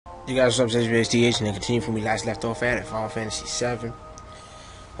You guys, what's up? It's DH, and continue from we last left off at Final Fantasy 7.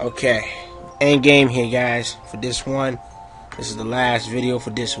 Okay, end game here, guys. For this one, this is the last video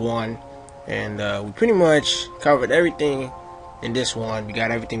for this one, and we pretty much covered everything in this one. We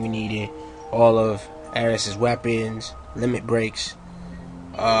got everything we needed, all of Aeris' weapons, limit breaks,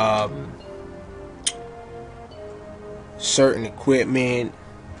 certain equipment,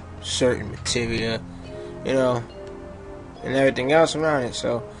 certain materia, you know, and everything else around it.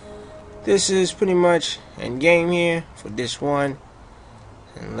 So this is pretty much end game here for this one,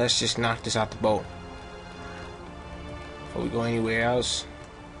 and let's just knock this out the boat before we go anywhere else.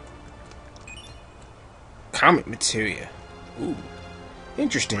 Comet materia. Ooh,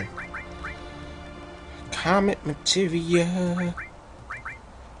 interesting. Comet materia.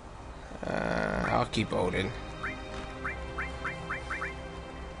 I'll keep holding.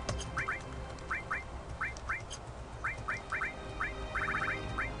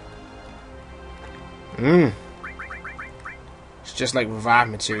 It's just like revive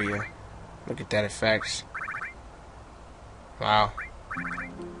materia. Look at that effects. Wow.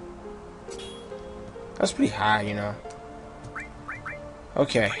 That's pretty high, you know.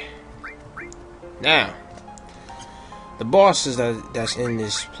 Okay. Now, the bosses that's in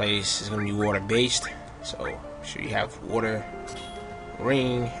this place is going to be water based. So, should you have water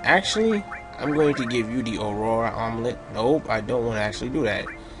ring? Actually, I'm going to give you the Aurora omelet. Nope, I don't want to actually do that.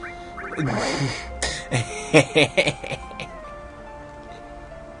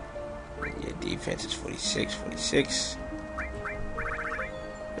 Your defense is 46, 46.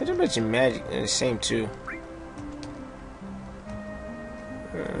 I don't bet your magic is the same too.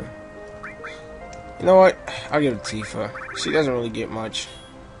 You know what? I'll give it to Tifa. She doesn't really get much.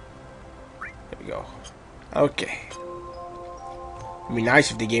 There we go. Okay. It'd be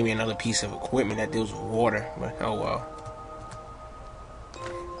nice if they gave me another piece of equipment that deals with water, but oh well.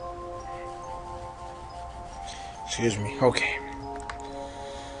 Excuse me. Okay.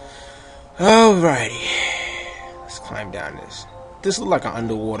 Alrighty. Let's climb down this. This looks like an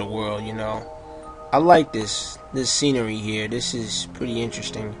underwater world, you know. I like this scenery here. This is pretty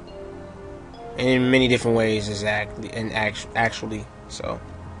interesting in many different ways, actually. So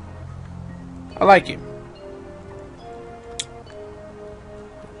I like it.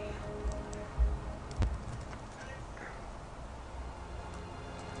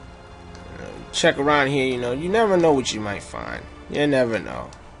 Check around here, you know. You never know what you might find. You never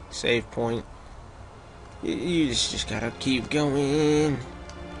know. Save point. You just gotta keep going.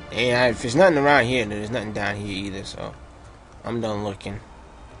 And if there's nothing around here, then there's nothing down here either. So I'm done looking.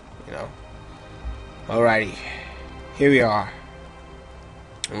 You know. Alrighty. Here we are.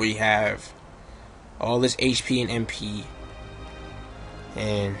 We have all this HP and MP,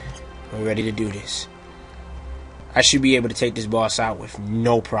 and we're ready to do this. I should be able to take this boss out with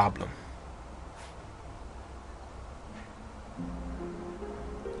no problem.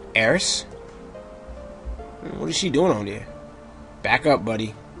 Aeris? What is she doing on there? Back up,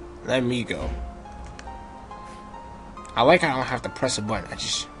 buddy. Let me go. I like how I don't have to press a button. I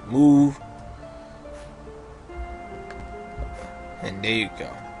just move. And there you go.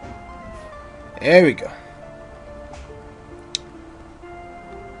 There we go.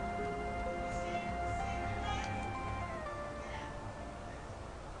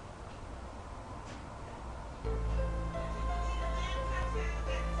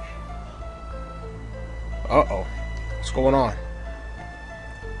 Uh-oh. What's going on?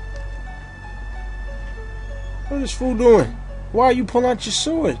 What is this fool doing? Why are you pulling out your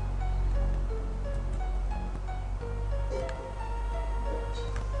sword?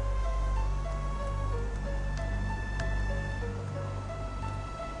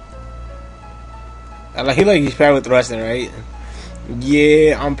 He's pelvic thrusting, right?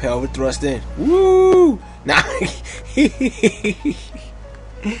 Yeah, I'm pelvic thrusting. Woo! Nah.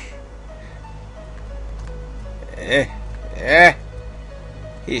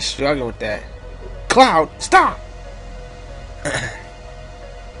 He's struggling with that. Cloud, stop!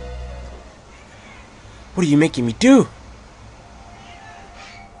 What are you making me do?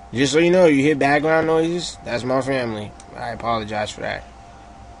 Just so you know, you hear background noises, that's my family. I apologize for that.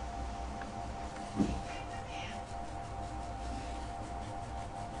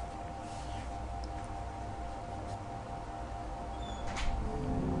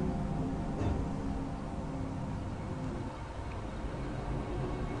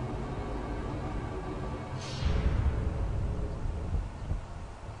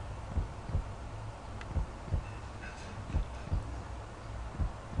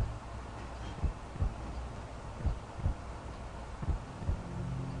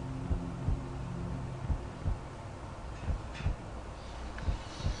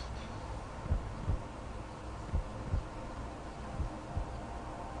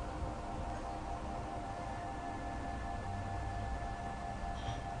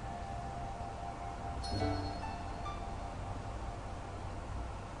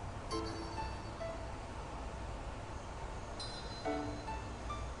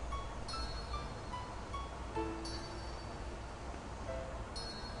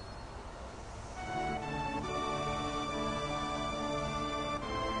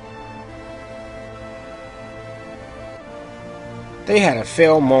 They had a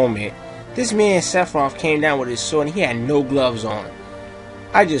failed moment. This man Sephiroth came down with his sword and he had no gloves on.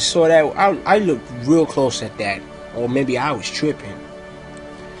 I just saw that. I looked real close at that. Or maybe I was tripping.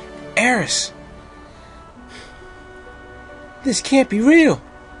 Aeris! This can't be real.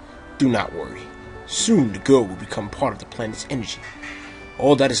 Do not worry. Soon the girl will become part of the planet's energy.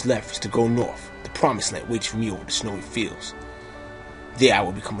 All that is left is to go north. The promised land waits for me over the snowy fields. There I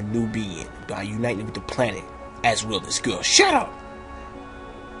will become a new being by uniting with the planet, as will this girl. Shut up!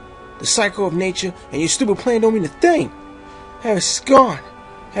 The cycle of nature and your stupid plan don't mean a thing. Aeris is gone.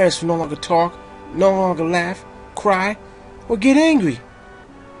 Aeris will no longer talk, no longer laugh, cry, or get angry.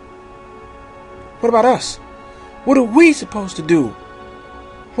 What about us? What are we supposed to do?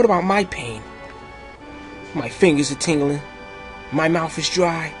 What about my pain? My fingers are tingling. My mouth is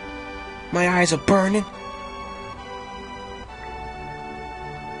dry. My eyes are burning.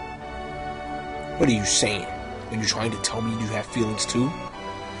 What are you saying? Are you trying to tell me you have feelings too?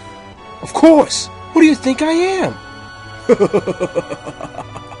 Of course! Who do you think I am?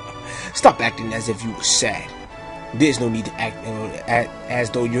 Stop acting as if you were sad. There's no need to act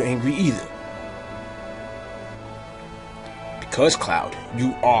as though you're angry either. Because, Cloud,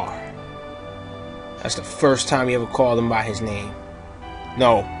 you are. That's the first time you ever called him by his name.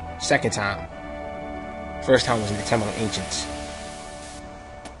 No, second time. First time was in the Temple of Ancients.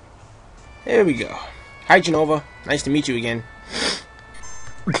 There we go. Hi, Genova. Nice to meet you again.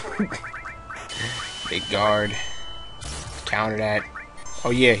 Big guard. Counter that.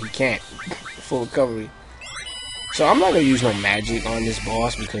 Oh yeah, he can't. Full recovery. So I'm not gonna use no magic on this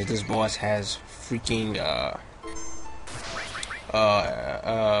boss because this boss has freaking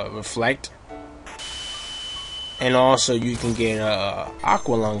reflect. And also you can get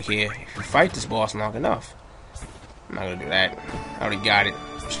Aqua Lung here if you fight this boss long enough. I'm not gonna do that. I already got it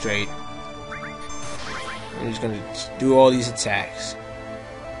straight. I'm just gonna do all these attacks.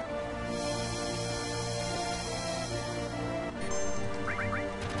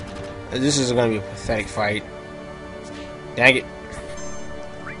 This is gonna be a pathetic fight. Dang it.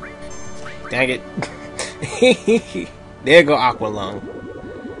 Dang it. There go Aqua Lung.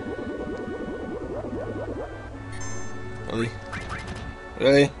 Really?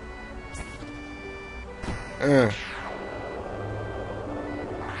 Really?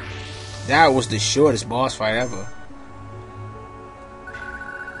 That was the shortest boss fight ever.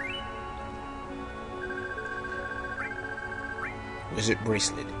 Wizard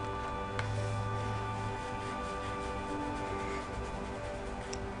Bracelet.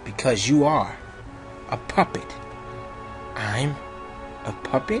 Because you are a puppet. I'm a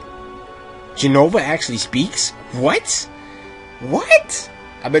puppet? Genova actually speaks? What? What?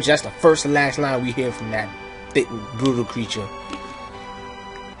 I bet you that's the first and last line we hear from that thick, brutal creature.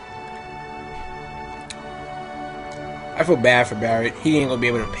 I feel bad for Barrett. He ain't gonna be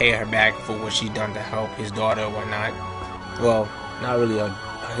able to pay her back for what she's done to help his daughter or whatnot. Well, not really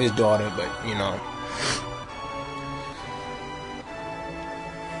his daughter, but you know.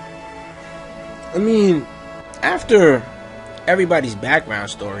 I mean, after everybody's background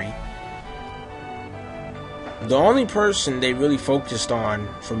story, the only person they really focused on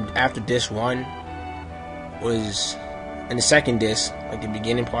from after disc 1 was, in the second disc, like the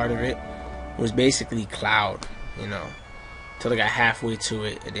beginning part of it, was basically Cloud, you know, till they got halfway to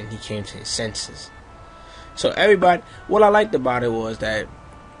it, and then he came to his senses. So everybody, what I liked about it was that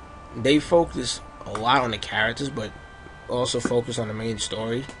they focused a lot on the characters, but also focused on the main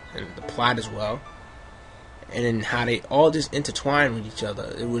story and the plot as well, and then how they all just intertwine with each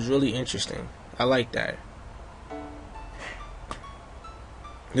other. It was really interesting. I like that.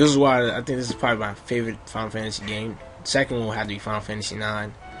 This is why I think this is probably my favorite Final Fantasy game. The second one will have to be Final Fantasy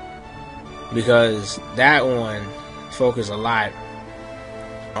 9, because that one focused a lot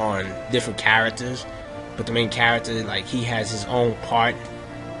on different characters, but the main character, like, he has his own part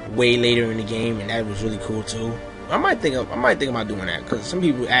way later in the game, and that was really cool too. I might think about doing that, because some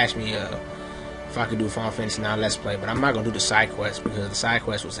people ask me if I could do Final Fantasy 9 Let's Play, but I'm not gonna do the side quest because the side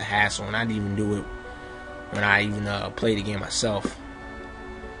quest was a hassle, and I didn't even do it when I even played the game myself.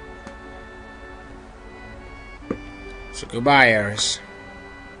 So goodbye, Aeris.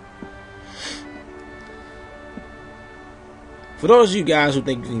 For those of you guys who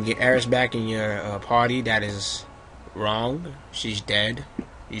think you can get Aeris back in your party, that is wrong. She's dead.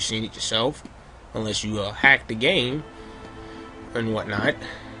 You've seen it yourself. unless you hack the game and whatnot.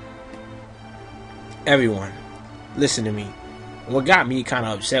 Everyone, listen to me. What got me kind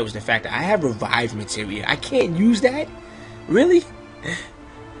of upset was the fact that I have revived materia. I can't use that? Really?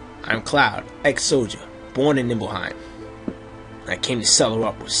 I'm Cloud, ex-soldier, born in Nibelheim. I came to sell her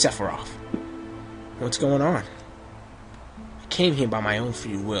up with Sephiroth. What's going on? I came here by my own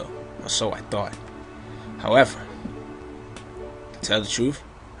free will, or so I thought. However, to tell the truth,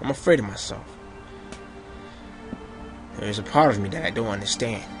 I'm afraid of myself. There is a part of me that I don't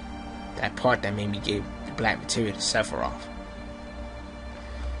understand. That part that made me give the black materia to Sephiroth.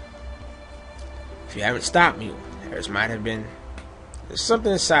 If you haven't stopped me, there's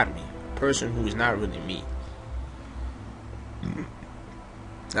something inside of me, a person who is not really me.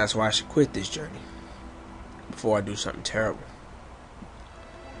 That's why I should quit this journey before I do something terrible.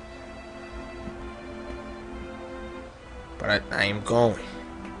 But I am going.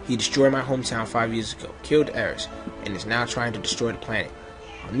 He destroyed my hometown 5 years ago, killed Aeris, and is now trying to destroy the planet.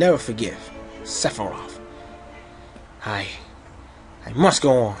 I'll never forgive Sephiroth. I must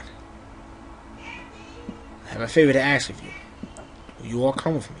go on. I have a favor to ask of you. Will you all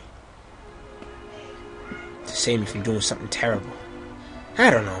come with me? To save me from doing something terrible. I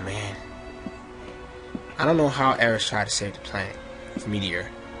don't know, man. I don't know how Aeris tried to save the planet with Meteor.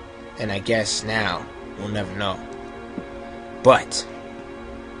 And I guess now we'll never know. But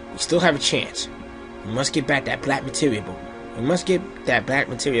we still have a chance. We must get back that black materia, but we must get that black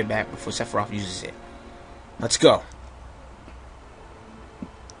materia back before Sephiroth uses it. Let's go.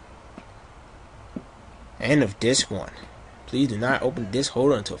 End of disc 1. Please do not open the disc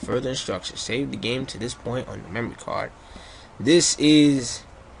holder until further instructions. Save the game to this point on the memory card. This is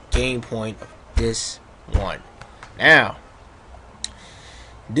game point of disc 1. Now,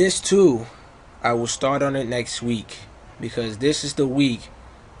 disc 2, I will start on it next week, because this is the week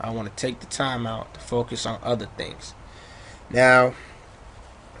I want to take the time out to focus on other things. Now,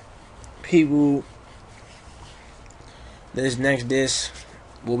 people, this next disc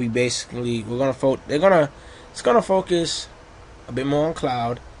will be basically, it's gonna focus a bit more on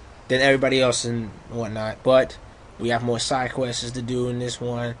Cloud than everybody else and whatnot, but we have more side quests to do in this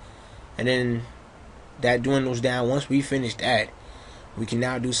one, and then that dwindles down. Once we finish that, we can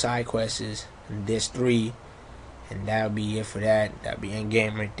now do side quests in disc 3, and that'll be it for that. That'll be end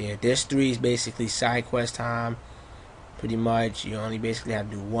game right there. Disc 3 is basically side quest time, pretty much. You only basically have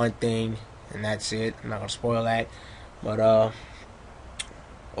to do one thing, and that's it. I'm not gonna spoil that, but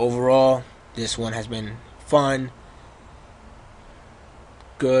overall, this one has been fun,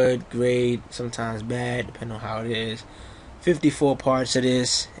 good, great, sometimes bad, depending on how it is. 54 parts of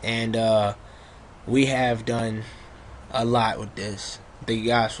this, and we have done a lot with this. Thank you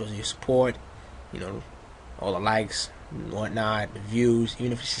guys for your support, all the likes and whatnot, the views.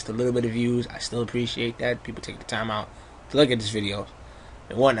 Even if it's just a little bit of views, I still appreciate that. People take the time out to look at this video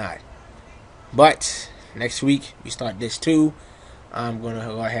and whatnot. But next week we start this 2. I'm gonna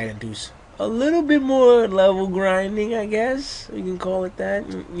go ahead and do a little bit more level grinding, I guess we can call it that.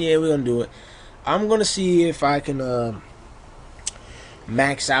 Yeah, we're gonna do it. I'm gonna see if I can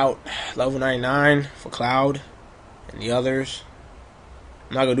max out level 99 for Cloud and the others.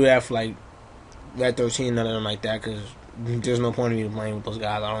 I'm not gonna do that for like Red 13, none of them like that, because there's no point in me playing with those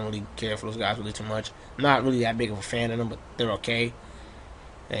guys. I don't really care for those guys really too much. I'm not really that big of a fan of them, but they're okay.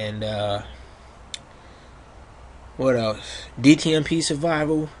 And what else? DTMP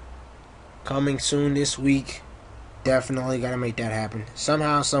Survival coming soon this week. Definitely gotta make that happen.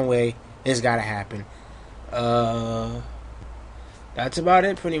 Somehow, some way, it's gotta happen. That's about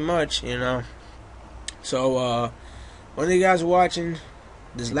it pretty much, So one of you guys watching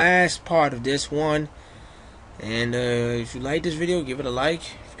this last part of this one, and if you like this video, give it a like.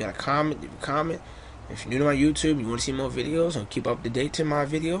 If you got a comment, leave a comment. If you're new to my YouTube, you want to see more videos and keep up to date to my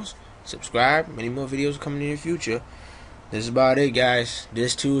videos, subscribe. Many more videos coming in the future. This is about it, guys.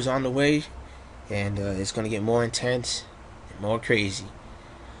 This 2 is on the way, and it's going to get more intense and more crazy.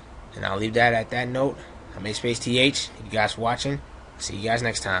 And I'll leave that at that note. I'm A Space TH. Thank you guys for watching. See you guys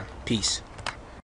next time. Peace.